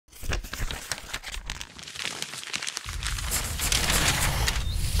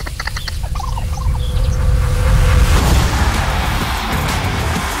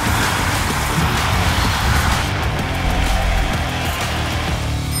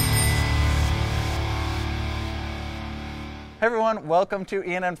Hey everyone, welcome to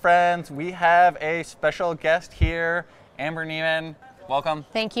Ian and Friends. We have a special guest here, Amber Neben. Welcome.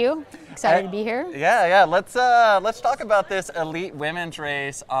 Thank you. Excited to be here. Yeah. Let's talk about this elite women's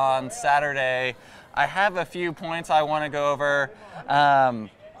race on Saturday. I have a few points I want to go over.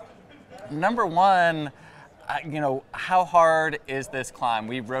 Number one, how hard is this climb?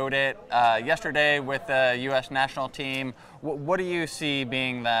 We rode it yesterday with the U.S. national team. What do you see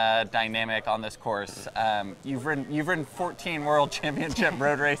being the dynamic on this course? You've ridden 14 World Championship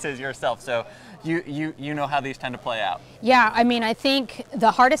road races yourself, so you know how these tend to play out. Yeah, I mean, I think the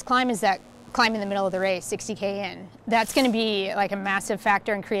hardest climb is that climb in the middle of the race, 60K in. That's going to be like a massive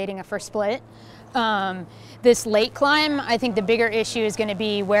factor in creating a first split. This late climb, I think the bigger issue is going to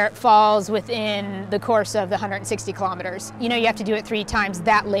be where it falls within the course of the 160 kilometers. You know, you have to do it 3 times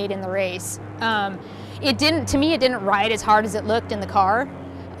that late in the race. To me, it didn't ride as hard as it looked in the car.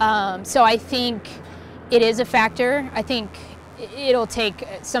 So I think it is a factor. I think it'll take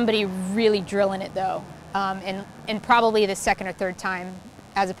somebody really drilling it though, and probably the second or third time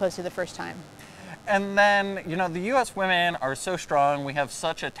as opposed to the first time. And then, the U.S. women are so strong. We have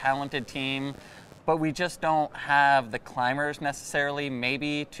such a talented team, but we just don't have the climbers necessarily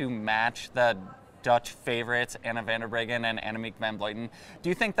maybe to match the Dutch favorites, Anna van der Breggen and Annemiek van Vleuten. Do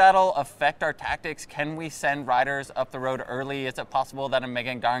you think that'll affect our tactics? Can we send riders up the road early? Is it possible that a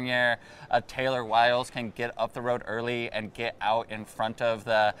Megan Gagne, a Taylor Wiles can get up the road early and get out in front of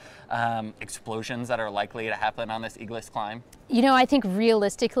the explosions that are likely to happen on this eagless climb? I think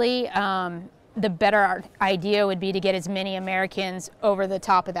realistically, the better idea would be to get as many Americans over the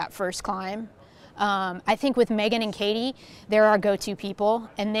top of that first climb. I think with Megan and Katie, they're our go-to people,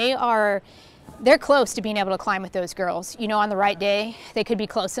 and they're close to being able to climb with those girls. On the right day, they could be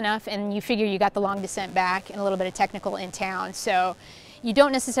close enough, and you figure you got the long descent back and a little bit of technical in town. So you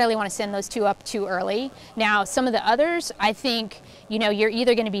don't necessarily want to send those 2 up too early. Now, some of the others, I think, you're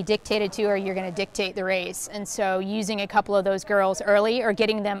either going to be dictated to or you're going to dictate the race. And so using a couple of those girls early or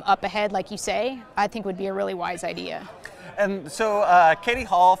getting them up ahead, like you say, I think would be a really wise idea. And so Katie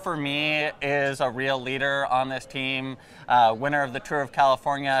Hall, for me, is a real leader on this team, winner of the Tour of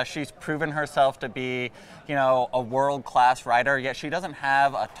California. She's proven herself to be, a world-class rider, yet she doesn't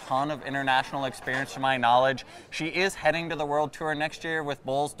have a ton of international experience to my knowledge. She is heading to the World Tour next year with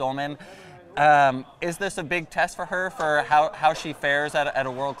Boels Dolman. Is this a big test for her for how she fares at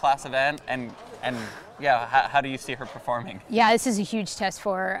a world-class event? And yeah, how do you see her performing? Yeah, this is a huge test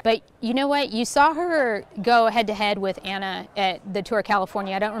for her. But you know what? You saw her go head-to-head with Anna at the Tour of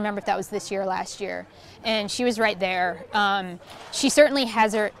California. I don't remember if that was this year or last year. And she was right there. She certainly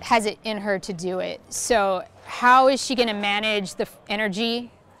has it in her to do it. So how is she going to manage the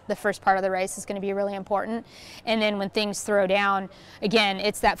energy? The first part of the race is going to be really important. And then when things throw down, again,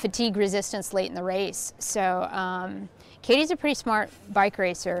 it's that fatigue resistance late in the race. So Katie's a pretty smart bike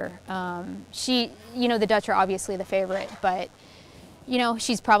racer. The Dutch are obviously the favorite, but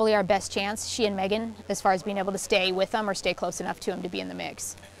she's probably our best chance, she and Megan, as far as being able to stay with them or stay close enough to them to be in the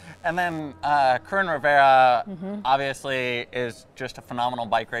mix. And then Corinne Rivera obviously is just a phenomenal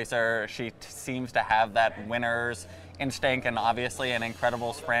bike racer. She seems to have that winner's instinct and obviously an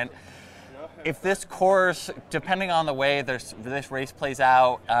incredible sprint. If this course, depending on the way this race plays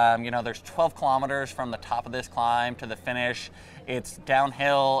out, there's 12 kilometers from the top of this climb to the finish. It's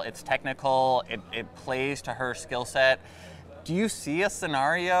downhill, it's technical, it plays to her skill set. Do you see a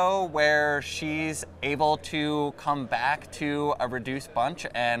scenario where she's able to come back to a reduced bunch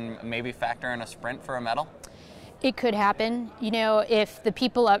and maybe factor in a sprint for a medal? It could happen. If the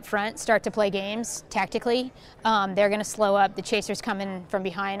people up front start to play games tactically, they're going to slow up. The chasers coming from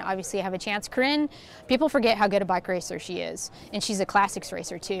behind obviously have a chance. Corinne, people forget how good a bike racer she is, and she's a classics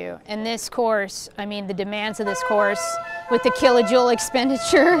racer too. And this course, the demands of this course with the kilojoule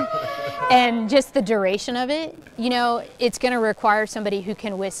expenditure and just the duration of it, it's going to require somebody who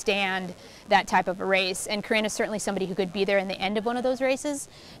can withstand that type of a race, and Corinne is certainly somebody who could be there in the end of one of those races.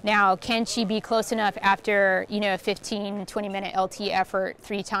 Now, can she be close enough after a 15-20 minute LT effort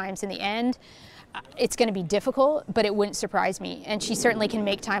 3 times in the end? It's going to be difficult, but it wouldn't surprise me, and she certainly can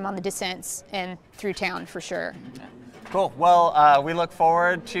make time on the descents and through town for sure. Cool. Well, we look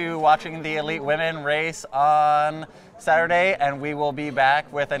forward to watching the elite women race on Saturday, and we will be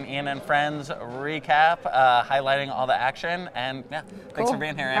back with an Ian and Friends recap, highlighting all the action. And yeah, thanks for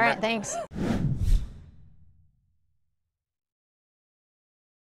being here, Amber. All right, thanks.